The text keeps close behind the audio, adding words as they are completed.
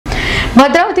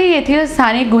भद्रावती येथील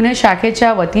स्थानिक गुन्हे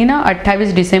शाखेच्या वतीनं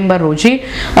 28 डिसेंबर रोजी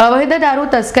अवैध दारू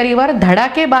तस्करीवर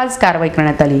धडाकेबाज कारवाई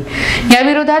करण्यात आली। या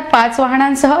विरोधात 5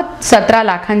 वाहनांसह 17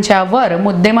 लाखांच्या वर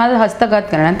मुद्देमाल हस्तगत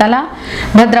करण्यात आला।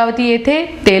 भद्रावती येथे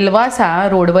तेलवासा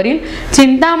रोडवरील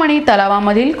चिंतामणी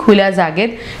तलावामधील खुल्या जागेत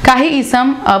काही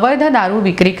इसम अवैध दारू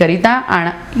विक्रीकरिता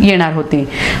येणार होते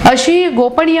अशी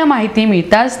गोपनीय माहिती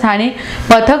मिळताच स्थानिक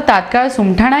पथक तात्काळ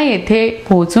सुमठाणा येथे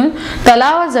पोहोचून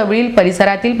तलावाजवळील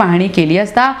परिसरातील पाहणी केली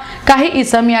असता काही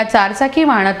इसम या 4 चाकी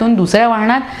वाहनातून दुसऱ्या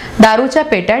वाहनात दारूच्या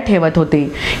पेट्या ठेवत होते।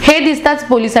 हे दिसताच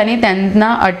पोलिसांनी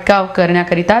त्यांना अटकाव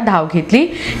करण्याकरिता धाव घेतली।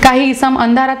 काही इसम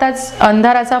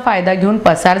अंधाराचा फायदा घेऊन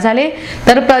पसार झाले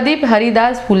तर प्रदीप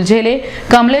हरिदास फुलझेले,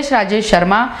 कमलेश राजेश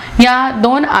शर्मा या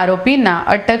 2 आरोपींना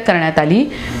अटक करण्यात आली।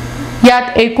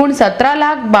 यात एकूण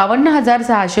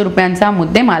 17,52,600 रुपयांचा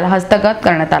मुद्देमाल हस्तगत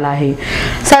करण्यात आला आहे।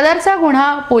 सदरचा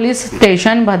गुन्हा पोलीस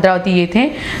स्टेशन भद्रावती येथे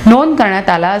नोंद करण्यात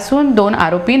आला असून 2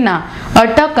 आरोपींना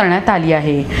अटक करण्यात आली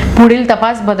आहे। पुढील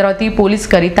तपास भद्रावती पोलीस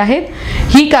करीत आहेत।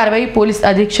 ही कारवाई पोलीस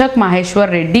अधीक्षक माहेश्वर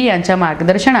रेड्डी यांच्या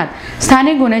मार्गदर्शनात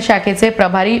स्थानिक गुन्हे शाखेचे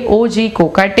प्रभारी OG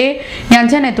कोकाटे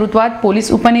यांच्या नेतृत्वात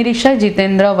पोलीस उपनिरीक्षक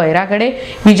जितेंद्र वैरागडे,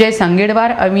 विजय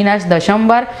संगेडवार, अविनाश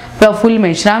दशंबार, प्रफुल्ल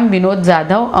मेश्राम, विनोद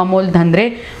जाधव, अमोल धंद्रे,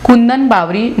 कुंदन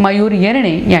बावरी, मयूर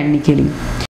येरणे यांनी केली।